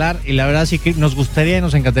a develar y la verdad sí que nos gustaría y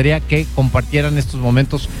nos encantaría que compartieran estos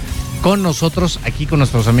momentos con nosotros, aquí con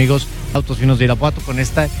nuestros amigos Autos Finos de Irapuato, con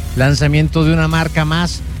este lanzamiento de una marca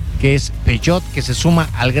más, que es Peyot, que se suma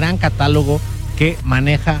al gran catálogo que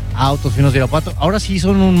maneja Autos Finos de Irapuato. Ahora sí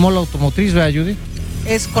son un mall automotriz, ¿verdad, Judy?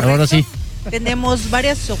 Es correcto. Ahora sí. Tenemos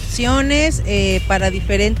varias opciones para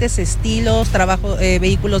diferentes estilos,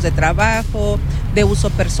 vehículos de trabajo, de uso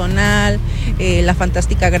personal, la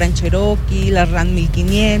fantástica Gran Cherokee, la RAM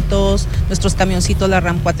 1500, nuestros camioncitos, la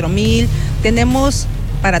RAM 4000. Tenemos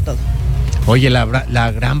para todo. Oye,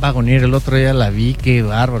 la Gran Wagoneer, el otro día la vi, qué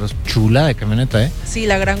bárbaro, es chula de camioneta, ¿eh? Sí,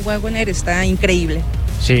 la Gran Wagoneer está increíble.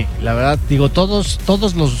 Sí, la verdad, digo, todos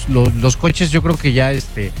los coches yo creo que ya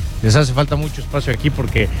les hace falta mucho espacio aquí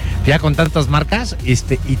porque ya con tantas marcas y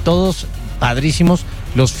todos padrísimos,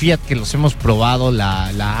 los Fiat que los hemos probado,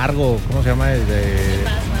 la Argo, ¿cómo se llama?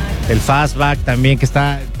 El Fastback también, que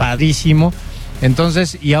está padrísimo.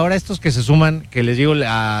 Entonces, y ahora estos que se suman, que les digo,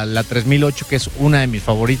 la 3008, que es una de mis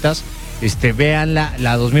favoritas, vean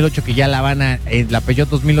la 2008 que ya la Peugeot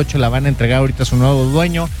 2008 la van a entregar ahorita a su nuevo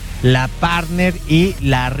dueño, la Partner y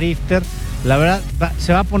la Rifter. La verdad,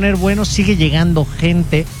 se va a poner bueno, sigue llegando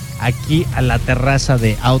gente aquí a la terraza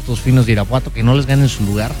de Autos Finos de Irapuato, que no les ganen su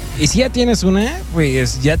lugar. Y si ya tienes una,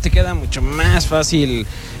 pues ya te queda mucho más fácil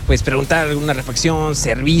pues preguntar alguna refacción,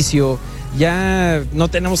 servicio. Ya no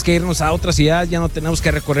tenemos que irnos a otra ciudad, ya no tenemos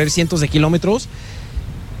que recorrer cientos de kilómetros,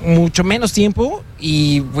 mucho menos tiempo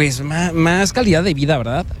y pues más calidad de vida,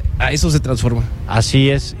 ¿verdad? A eso se transforma.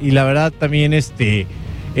 Así es, y la verdad también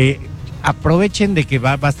aprovechen de que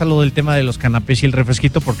va a estar lo del tema de los canapés y el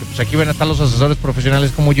refresquito, porque pues aquí van a estar los asesores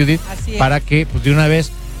profesionales como Judith, para que pues de una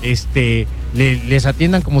vez les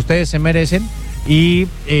atiendan como ustedes se merecen y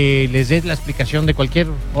les dé la explicación de cualquier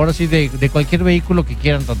vehículo que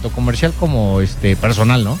quieran, tanto comercial como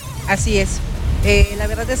personal, ¿no? Así es. La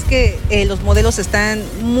verdad es que los modelos están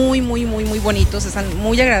muy bonitos, están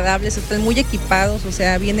muy agradables, están muy equipados, o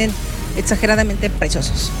sea, vienen exageradamente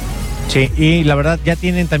preciosos. Sí, y la verdad ya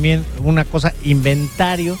tienen también una cosa,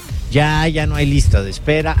 inventario, ya no hay lista de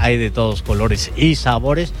espera, hay de todos colores y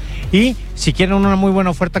sabores. Y si quieren una muy buena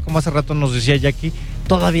oferta, como hace rato nos decía Jackie,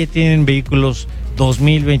 todavía tienen vehículos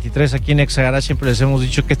 2023 aquí en Exagarage. Siempre les hemos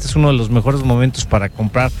dicho que este es uno de los mejores momentos para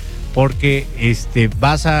comprar, porque el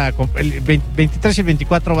 23 y el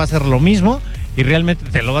 24 va a ser lo mismo y realmente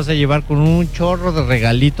te lo vas a llevar con un chorro de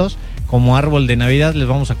regalitos. Como árbol de Navidad les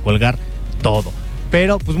vamos a colgar todo.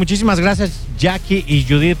 Pero pues muchísimas gracias Jackie y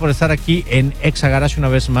Judith por estar aquí en Exagarage una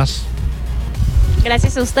vez más.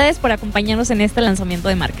 Gracias a ustedes por acompañarnos en este lanzamiento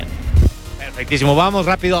de marca. Perfectísimo, vamos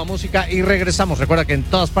rápido a música y regresamos. Recuerda que en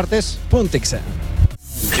todas partes, ponte Exa.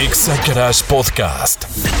 Exagarage Podcast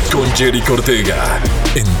con Jerry Ortega.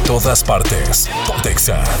 En todas partes, ponte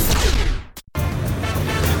Exa.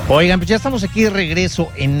 Oigan, pues ya estamos aquí de regreso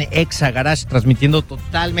en Exagarage, transmitiendo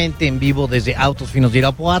totalmente en vivo desde Autos Finos de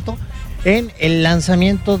Irapuato, en el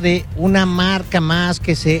lanzamiento de una marca más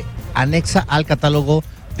que se anexa al catálogo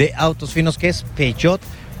de Autos Finos, que es Peugeot.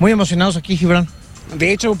 Muy emocionados aquí, Gibran.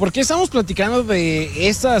 De hecho, ¿por qué estamos platicando de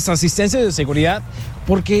estas asistencias de seguridad?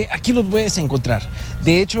 Porque aquí los puedes encontrar.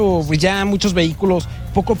 De hecho, pues ya muchos vehículos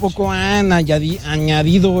poco a poco han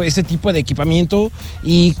añadido ese tipo de equipamiento,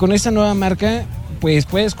 y con esta nueva marca pues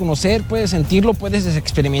puedes conocer, puedes sentirlo, puedes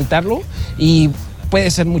experimentarlo y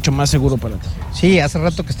puede ser mucho más seguro para ti. Sí, hace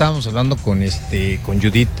rato que estábamos hablando con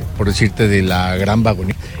Judith, por decirte, de la Gran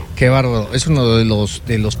Wagoneer. Qué bárbaro, es uno de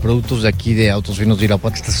los productos de aquí de Autos Finos de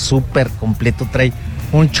Irapuato. Está súper completo, trae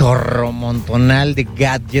un chorro montonal de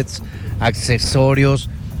gadgets,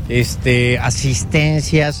 accesorios,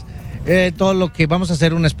 asistencias, todo lo que vamos a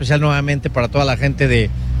hacer un especial nuevamente para toda la gente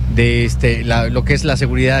de lo que es la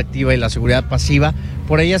seguridad activa y la seguridad pasiva.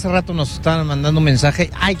 Por ahí hace rato nos estaban mandando un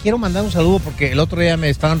mensaje. Ay, quiero mandar un saludo porque el otro día me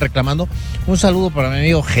estaban reclamando. Un saludo para mi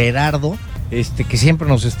amigo Gerardo, que siempre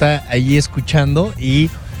nos está ahí escuchando y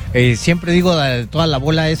siempre digo toda la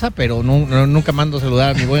bola esa, pero nunca mando a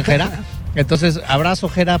saludar a mi buen Gera. Entonces, abrazo,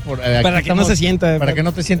 Gera, para que no se sienta. Para que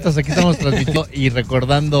no te sientas, aquí estamos transmitiendo y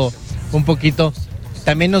recordando un poquito.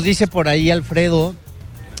 También nos dice por ahí Alfredo,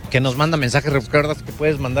 que nos manda mensaje. Recuerdas que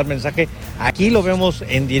puedes mandar mensaje. Aquí lo vemos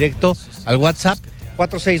en directo al WhatsApp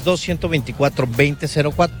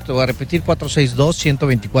 462-124-2004. Te voy a repetir,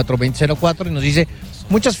 462-124-2004. Y nos dice: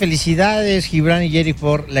 muchas felicidades, Gibran y Jerry,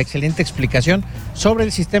 por la excelente explicación sobre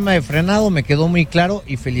el sistema de frenado. Me quedó muy claro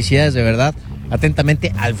y felicidades de verdad.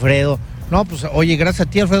 Atentamente, Alfredo. No, pues oye, gracias a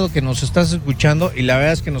ti, Alfredo, que nos estás escuchando, y la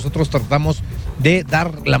verdad es que nosotros tratamos de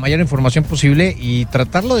dar la mayor información posible, y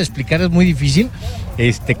tratarlo de explicar es muy difícil,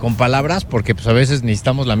 con palabras, porque pues a veces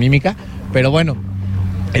necesitamos la mímica, pero bueno,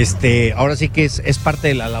 ahora sí que es parte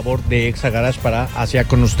de la labor de Exagarage para hacia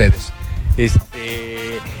con ustedes.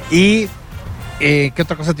 ¿Qué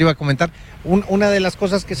otra cosa te iba a comentar? Una de las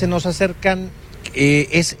cosas que se nos acercan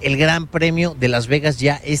es el Gran Premio de Las Vegas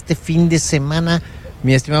ya este fin de semana.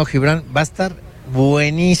 Mi estimado Gibran, va a estar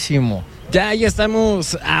buenísimo. Ya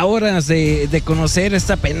estamos a horas de conocer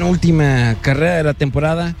esta penúltima carrera de la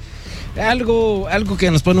temporada. Algo que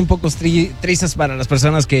nos pone un poco tristes para las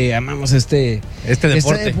personas que amamos este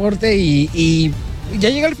deporte y ya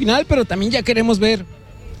llega al final, pero también ya queremos ver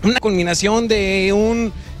una culminación de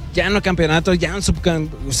un ya no campeonato, ya un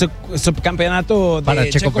subcampeonato de para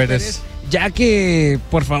Checo Pérez. Ya que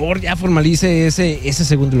por favor ya formalice ese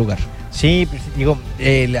segundo lugar. Sí, pues, digo,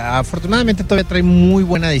 afortunadamente todavía trae muy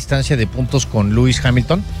buena distancia de puntos con Lewis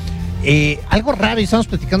Hamilton. Algo raro, y estamos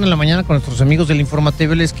platicando en la mañana con nuestros amigos del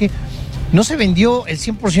Informatable, es que no se vendió el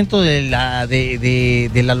 100%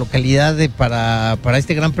 de la localidad para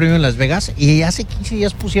este Gran Premio en Las Vegas, y hace 15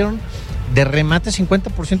 días pusieron de remate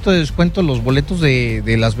 50% de descuento los boletos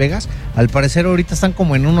de Las Vegas. Al parecer ahorita están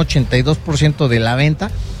como en un 82% de la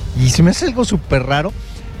venta, y se me hace algo súper raro.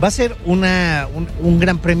 Va a ser un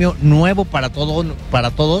gran premio nuevo para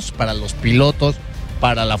todos, para los pilotos,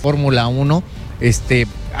 para la Fórmula 1.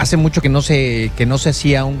 Hace mucho que no se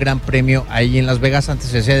hacía un gran premio ahí en Las Vegas, antes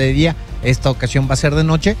se hacía de día, esta ocasión va a ser de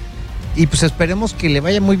noche, y pues esperemos que le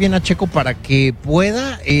vaya muy bien a Checo para que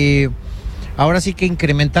pueda ahora sí que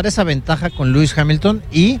incrementar esa ventaja con Lewis Hamilton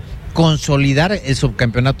y consolidar el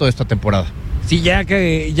subcampeonato de esta temporada. Sí, ya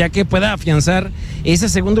que pueda afianzar ese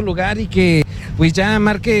segundo lugar y que pues ya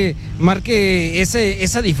marque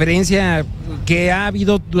esa diferencia que ha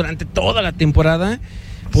habido durante toda la temporada.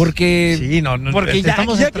 Porque, sí, porque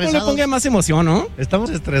ya que no le ponga más emoción, ¿no?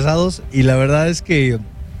 Estamos estresados y la verdad es que,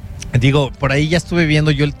 digo, por ahí ya estuve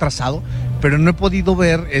viendo yo el trazado, pero no he podido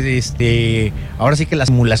ver, ahora sí que las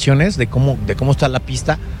simulaciones de cómo está la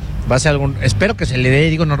pista. Va a ser espero que se le dé,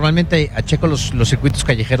 digo, normalmente a Checo los circuitos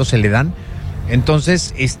callejeros se le dan.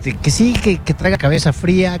 Entonces, que sí, que traiga cabeza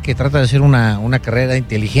fría, que trata de hacer una carrera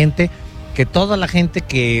inteligente, que toda la gente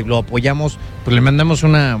que lo apoyamos, pues le mandamos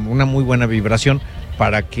una muy buena vibración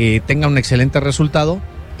para que tenga un excelente resultado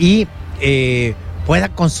y pueda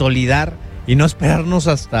consolidar y no esperarnos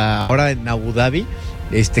hasta ahora en Abu Dhabi,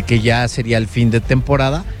 que ya sería el fin de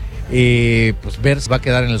temporada, pues ver si va a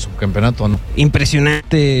quedar en el subcampeonato o no.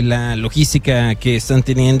 Impresionante la logística que están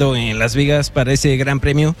teniendo en Las Vegas para ese gran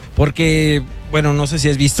premio, porque, bueno, no sé si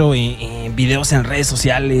has visto en videos en redes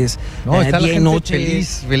sociales, está día la y noche.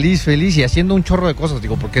 feliz y haciendo un chorro de cosas,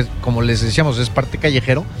 digo, porque como les decíamos, es parte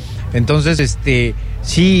callejero. Entonces,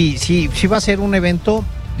 sí va a ser un evento,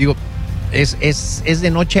 digo, es de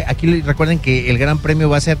noche. Aquí recuerden que el Gran Premio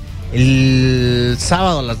va a ser el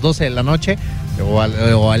sábado a las 12 de la noche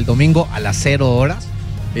o al domingo a las 0 horas.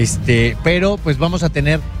 Pero pues vamos a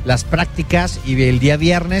tener las prácticas y el día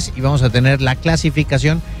viernes y vamos a tener la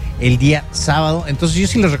clasificación el día sábado. Entonces yo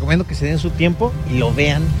sí les recomiendo que se den su tiempo y lo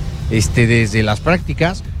vean desde las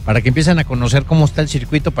prácticas para que empiecen a conocer cómo está el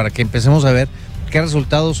circuito, para que empecemos a ver qué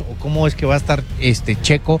resultados o cómo es que va a estar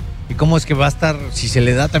Checo y cómo es que va a estar, si se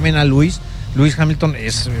le da también a Lewis Hamilton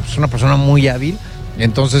es una persona muy hábil.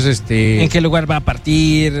 Entonces, ¿en qué lugar va a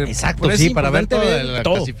partir? Exacto, sí, para ver toda la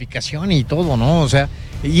clasificación y todo, ¿no? O sea,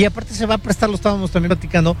 y aparte se va a prestar, lo estábamos también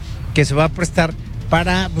platicando, que se va a prestar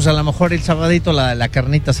para, pues a lo mejor el sabadito la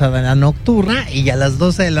carnita asada nocturna, y a las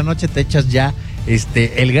 12 de la noche te echas ya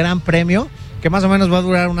el Gran Premio, que más o menos va a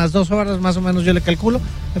durar unas 2 horas, más o menos yo le calculo.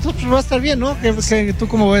 Entonces pues va a estar bien, ¿no? ¿Tú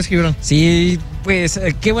cómo ves, Gibran? Sí, pues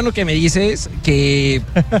qué bueno que me dices que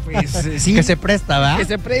pues sí, que se presta, ¿verdad? Que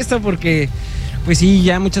se presta porque pues sí,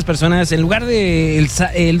 ya muchas personas, en lugar de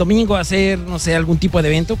el domingo hacer, no sé, algún tipo de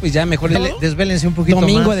evento, pues ya mejor desvélense un poquito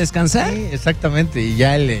domingo más. A descansar. Sí, exactamente, y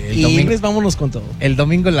ya el domingo pues vámonos con todo. El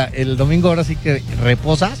domingo ahora sí que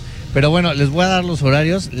reposas, pero bueno, les voy a dar los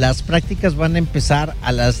horarios. Las prácticas van a empezar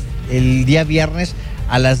el día viernes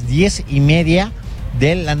a las 10:30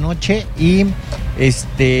 de la noche y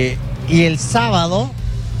el sábado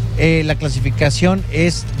la clasificación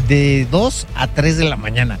es de 2 a 3 de la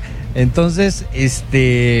mañana. Entonces,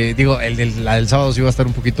 digo, la del sábado sí va a estar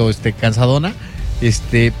un poquito cansadona,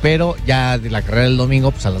 pero ya de la carrera del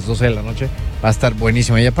domingo, pues a las 12 de la noche va a estar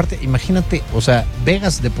buenísima. Y aparte, imagínate, o sea,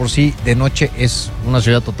 Vegas de por sí de noche es una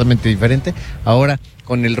ciudad totalmente diferente. Ahora,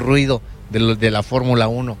 con el ruido de la Fórmula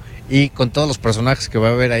 1 y con todos los personajes que va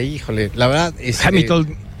a haber ahí, híjole, la verdad es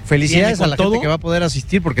Hamilton. Felicidades a la gente que va a poder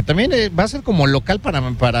asistir, porque también va a ser como local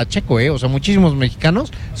para Checo, o sea, muchísimos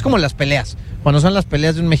mexicanos. Es como las peleas. Cuando son las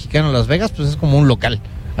peleas de un mexicano en Las Vegas, pues es como un local.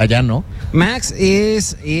 Allá, ¿no? Max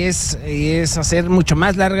es hacer mucho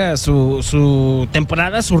más larga su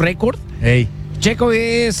temporada, su récord. Hey. Checo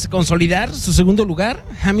es consolidar su segundo lugar.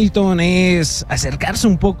 Hamilton es acercarse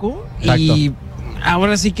un poco. Exacto. Y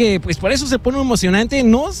Ahora sí que, pues por eso se pone emocionante,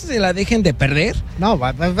 no se la dejen de perder. No, va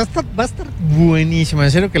a estar buenísimo,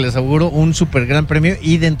 en serio que les auguro un súper gran premio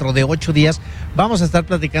y dentro de 8 días vamos a estar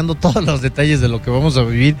platicando todos los detalles de lo que vamos a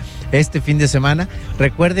vivir este fin de semana.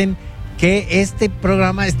 Recuerden que este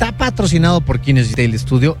programa está patrocinado por Kines Detail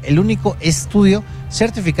Studio, el único estudio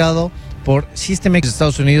certificado por Systemex de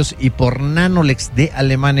Estados Unidos y por Nanolex de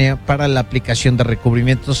Alemania para la aplicación de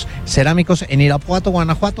recubrimientos cerámicos en Irapuato,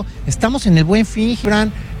 Guanajuato. Estamos en el Buen Fin,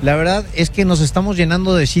 Gibran. La verdad es que nos estamos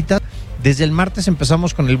llenando de citas. Desde el martes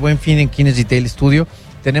empezamos con el Buen Fin en Kines Detail Studio.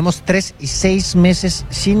 Tenemos 3 y 6 meses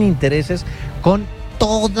sin intereses con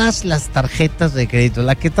todas las tarjetas de crédito.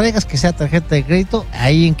 La que traigas que sea tarjeta de crédito,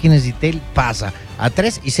 ahí en Kines Detail pasa. A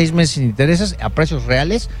 3 y 6 meses sin intereses, a precios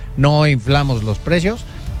reales. No inflamos los precios.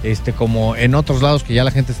 Como en otros lados que ya la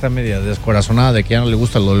gente está media descorazonada de que ya no le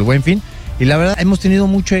gusta lo del Buen Fin. Y la verdad, hemos tenido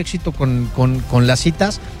mucho éxito con las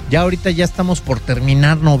citas. Ya ahorita ya estamos por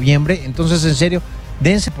terminar noviembre. Entonces, en serio,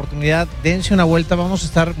 dense oportunidad, dense una vuelta. Vamos a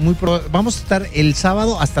estar el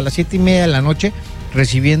sábado hasta las 7:30 de la noche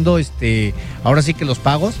recibiendo ahora sí que los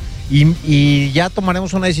pagos. Y ya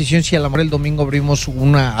tomaremos una decisión si a lo mejor el domingo abrimos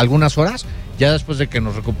algunas horas, ya después de que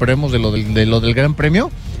nos recuperemos de lo del Gran Premio.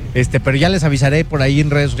 Pero ya les avisaré por ahí en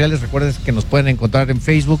redes sociales. Recuerden que nos pueden encontrar en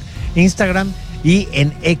Facebook, Instagram y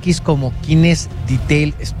en X como Kines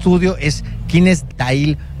Detail Studio. Es Kines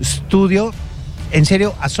Detail Studio. En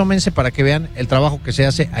serio, asómense para que vean el trabajo que se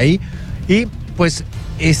hace ahí. Y pues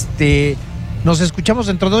nos escuchamos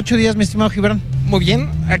dentro de 8 días, mi estimado Gibran. Muy bien,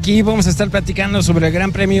 aquí vamos a estar platicando sobre el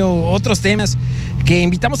Gran Premio, otros temas que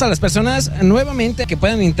invitamos a las personas nuevamente que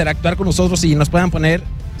puedan interactuar con nosotros y nos puedan poner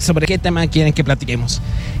sobre qué tema quieren que platiquemos.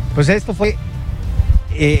 Pues esto fue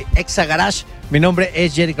Exa Garage. Mi nombre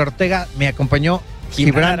es Jerry Ortega. Me acompañó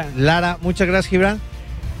Gibran Lara. Muchas gracias, Gibran.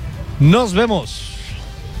 Nos vemos.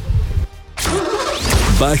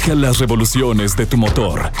 Baja las revoluciones de tu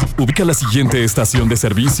motor. Ubica la siguiente estación de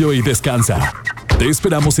servicio y descansa. Te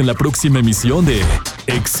esperamos en la próxima emisión de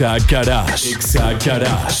Exa Garage. Exa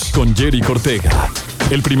Garage con Jerry Ortega.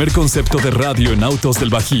 El primer concepto de radio en autos del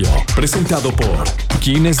Bajío. Presentado por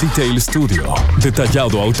Kines Detail Studio.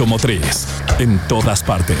 Detallado automotriz. En todas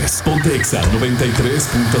partes. Ponte Exa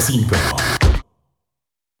 93.5.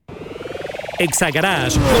 Exa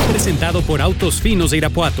Garage fue presentado por Autos Finos de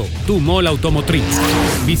Irapuato, tu mall automotriz.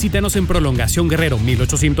 Visítanos en Prolongación Guerrero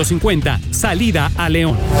 1850, salida a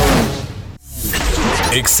León.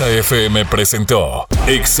 Exa FM presentó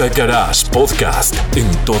Exa Garage Podcast en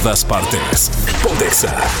todas partes. Ponte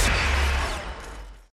Exa.